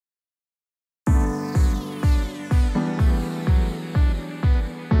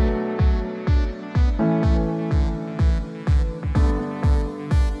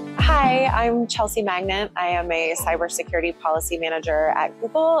Hi, I'm Chelsea Magnet. I am a cybersecurity policy manager at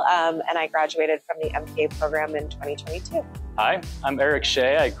Google, and I graduated from the MPA program in 2022. Hi, I'm Eric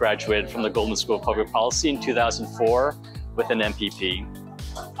Shea. I graduated from the Goldman School of Public Policy in 2004 with an MPP.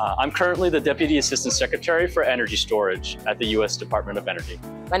 I'm currently the Deputy Assistant Secretary for Energy Storage at the U.S. Department of Energy.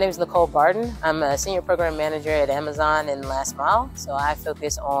 My name is Nicole Barton. I'm a Senior Program Manager at Amazon in Last Mile, so I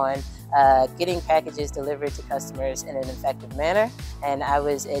focus on getting packages delivered to customers in an effective manner. And I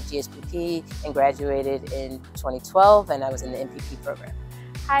was at GSPP and graduated in 2012, and I was in the MPP program.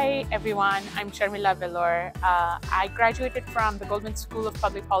 Hi everyone, I'm Sharmila Velor. I graduated from the Goldman School of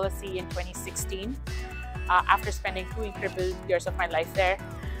Public Policy in 2016 after spending 2 incredible years of my life there.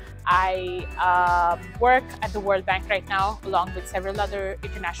 I work at the World Bank right now along with several other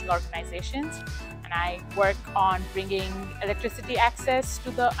international organizations, and I work on bringing electricity access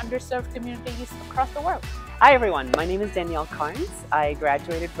to the underserved communities across the world. Hi everyone, my name is Danielle Carnes. I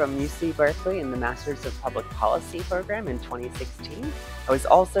graduated from UC Berkeley in the Masters of Public Policy program in 2016. I was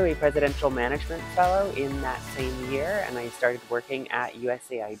also a Presidential Management Fellow in that same year, and I started working at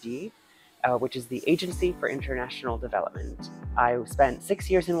USAID, which is the Agency for International Development. I spent 6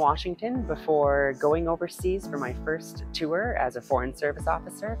 years in Washington before going overseas for my first tour as a Foreign Service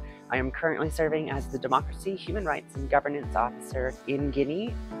Officer. I am currently serving as the Democracy, Human Rights and Governance Officer in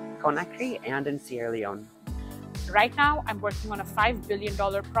Guinea, Conakry, and in Sierra Leone. Right now, I'm working on a $5 billion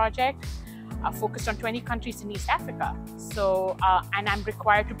project focused on 20 countries in East Africa. And I'm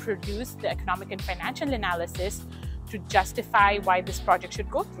required to produce the economic and financial analysis to justify why this project should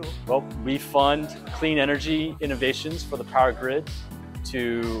go through. Well, we fund clean energy innovations for the power grid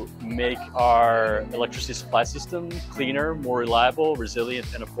to make our electricity supply system cleaner, more reliable, resilient,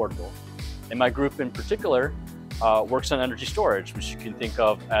 and affordable. And my group in particular works on energy storage, which you can think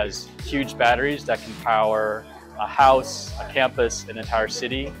of as huge batteries that can power a house, a campus, an entire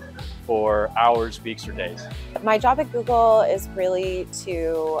city for hours, weeks, or days. My job at Google is really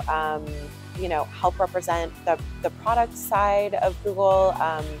to help represent the product side of Google,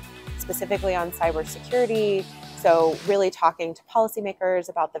 specifically on cybersecurity. So really talking to policymakers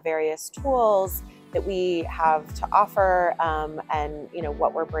about the various tools that we have to offer, and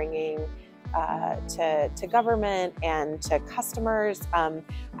what we're bringing to government and to customers.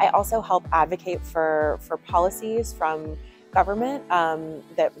 I also help advocate for policies from government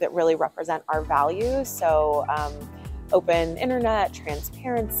that really represent our values. So open internet,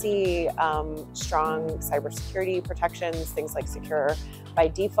 transparency, strong cybersecurity protections, things like secure by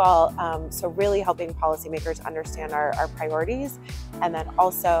default. So really helping policymakers understand our priorities, and then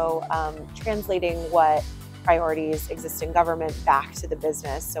also translating what priorities exist in government back to the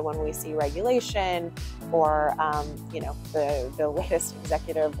business. So when we see regulation or the latest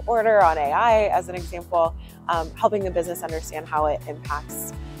executive order on AI as an example, helping the business understand how it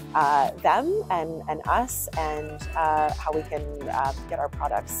impacts them and us, and how we can get our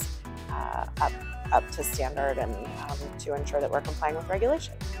products up to standard and to ensure that we're complying with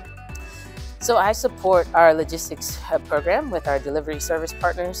regulation. So I support our logistics program with our delivery service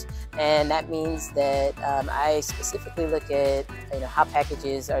partners, and that means that I specifically look at how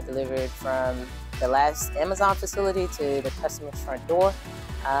packages are delivered from the last Amazon facility to the customer's front door,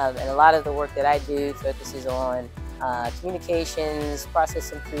 and a lot of the work that I do focuses on communications,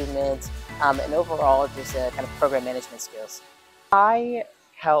 process improvements, and overall just kind of program management skills. I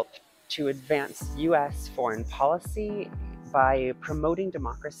help to advance U.S. foreign policy by promoting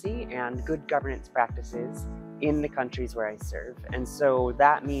democracy and good governance practices in the countries where I serve. And so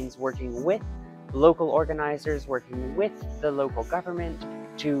that means working with local organizers, working with the local government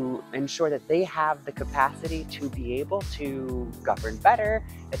to ensure that they have the capacity to be able to govern better,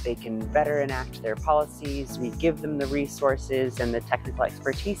 that they can better enact their policies. We give them the resources and the technical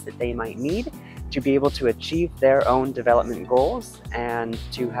expertise that they might need to be able to achieve their own development goals and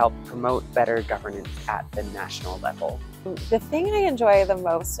to help promote better governance at the national level. The thing I enjoy the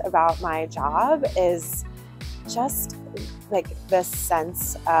most about my job is just like this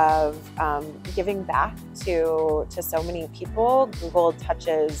sense of giving back to so many people. Google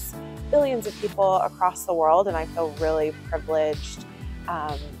touches billions of people across the world, and I feel really privileged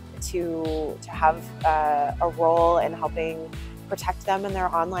to have a role in helping protect them in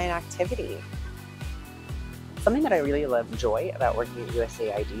their online activity. Something that I really enjoy about working at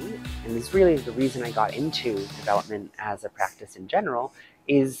USAID, and is really the reason I got into development as a practice in general,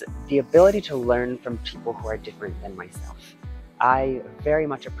 is the ability to learn from people who are different than myself. I very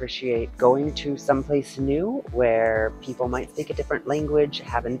much appreciate going to someplace new where people might speak a different language,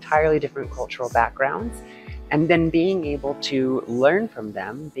 have entirely different cultural backgrounds, and then being able to learn from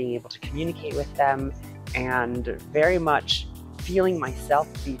them, being able to communicate with them, and very much feeling myself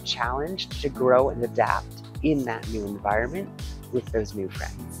be challenged to grow and adapt in that new environment with those new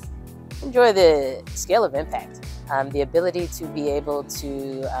friends. Enjoy the scale of impact. The ability to be able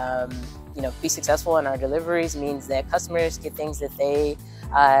to be successful in our deliveries means that customers get things that they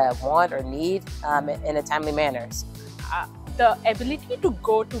want or need in a timely manner. The ability to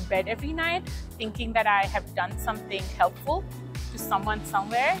go to bed every night thinking that I have done something helpful to someone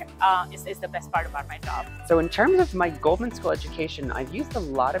somewhere is the best part about my job. So in terms of my Goldman School education, I've used a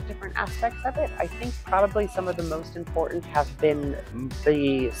lot of different aspects of it. I think probably some of the most important have been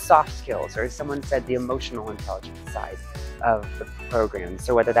the soft skills, or as someone said, the emotional intelligence side of the program.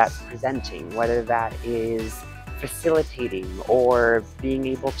 So whether that's presenting, whether that is facilitating, or being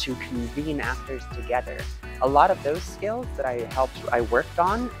able to convene actors together. A lot of those skills that I worked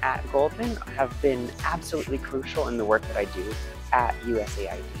on at Goldman have been absolutely crucial in the work that I do at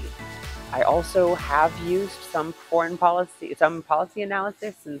USAID. I also have used some policy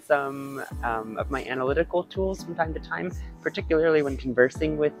analysis and some of my analytical tools from time to time, particularly when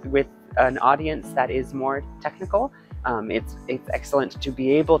conversing with an audience that is more technical. It's excellent to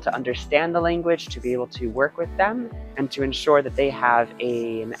be able to understand the language, to be able to work with them, and to ensure that they have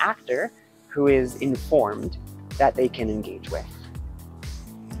an actor who is informed that they can engage with.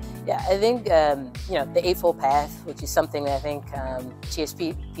 Yeah, I think the Eightfold Path, which is something that I think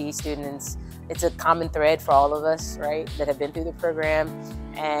GSPP students, it's a common thread for all of us, right, that have been through the program.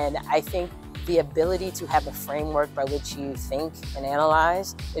 And I think the ability to have a framework by which you think and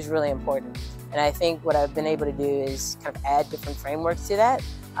analyze is really important. And I think what I've been able to do is kind of add different frameworks to that.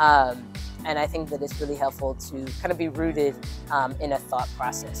 And I think that it's really helpful to kind of be rooted in a thought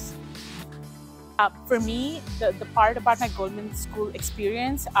process. For me, the part about my Goldman School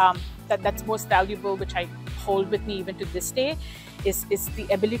experience that's most valuable, which I hold with me even to this day, is the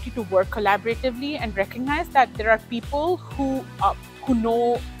ability to work collaboratively and recognize that there are people who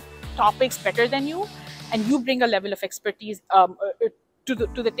know topics better than you, and you bring a level of expertise to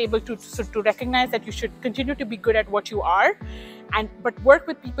the table to recognize that you should continue to be good at what you are, but work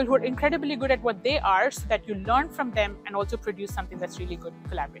with people who are incredibly good at what they are, so that you learn from them and also produce something that's really good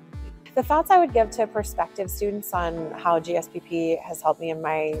collaboratively. The thoughts I would give to prospective students on how GSPP has helped me in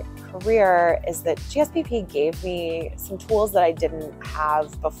my career is that GSPP gave me some tools that I didn't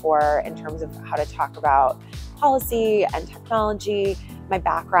have before in terms of how to talk about policy and technology. My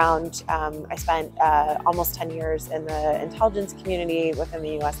background, I spent almost 10 years in the intelligence community within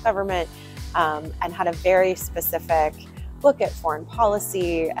the US government, and had a very specific look at foreign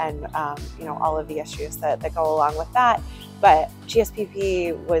policy and all of the issues that go along with that. But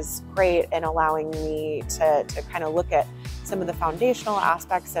GSPP was great in allowing me to kind of look at some of the foundational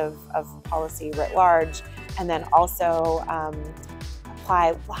aspects of policy writ large, and then also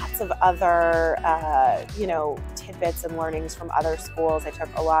apply lots of other tidbits and learnings from other schools. I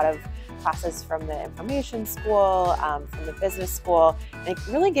took a lot of classes from the information school, from the business school, and it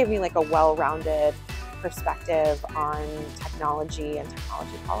really gave me like a well-rounded perspective on technology and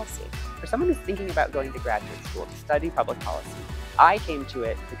technology policy. For someone who's thinking about going to graduate school to study public policy, I came to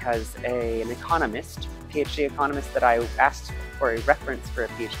it because an economist, PhD economist that I asked for a reference for a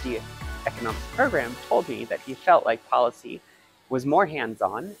PhD economics program, told me that he felt like policy was more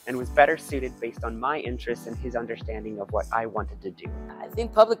hands-on and was better suited based on my interests and his understanding of what I wanted to do. I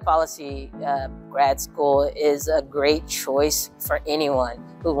think public policy grad school is a great choice for anyone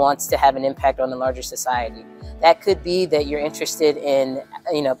who wants to have an impact on the larger society. That could be that you're interested in,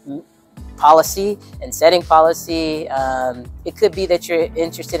 policy and setting policy. It could be that you're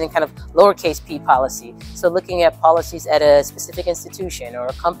interested in kind of lowercase p policy. So looking at policies at a specific institution or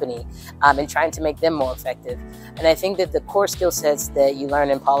a company and trying to make them more effective. And I think that the core skill sets that you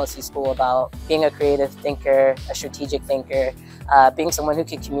learn in policy school about being a creative thinker, a strategic thinker, being someone who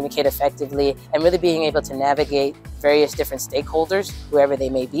can communicate effectively, and really being able to navigate various different stakeholders, whoever they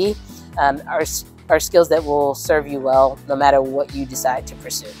may be, are skills that will serve you well no matter what you decide to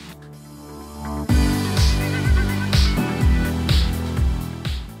pursue.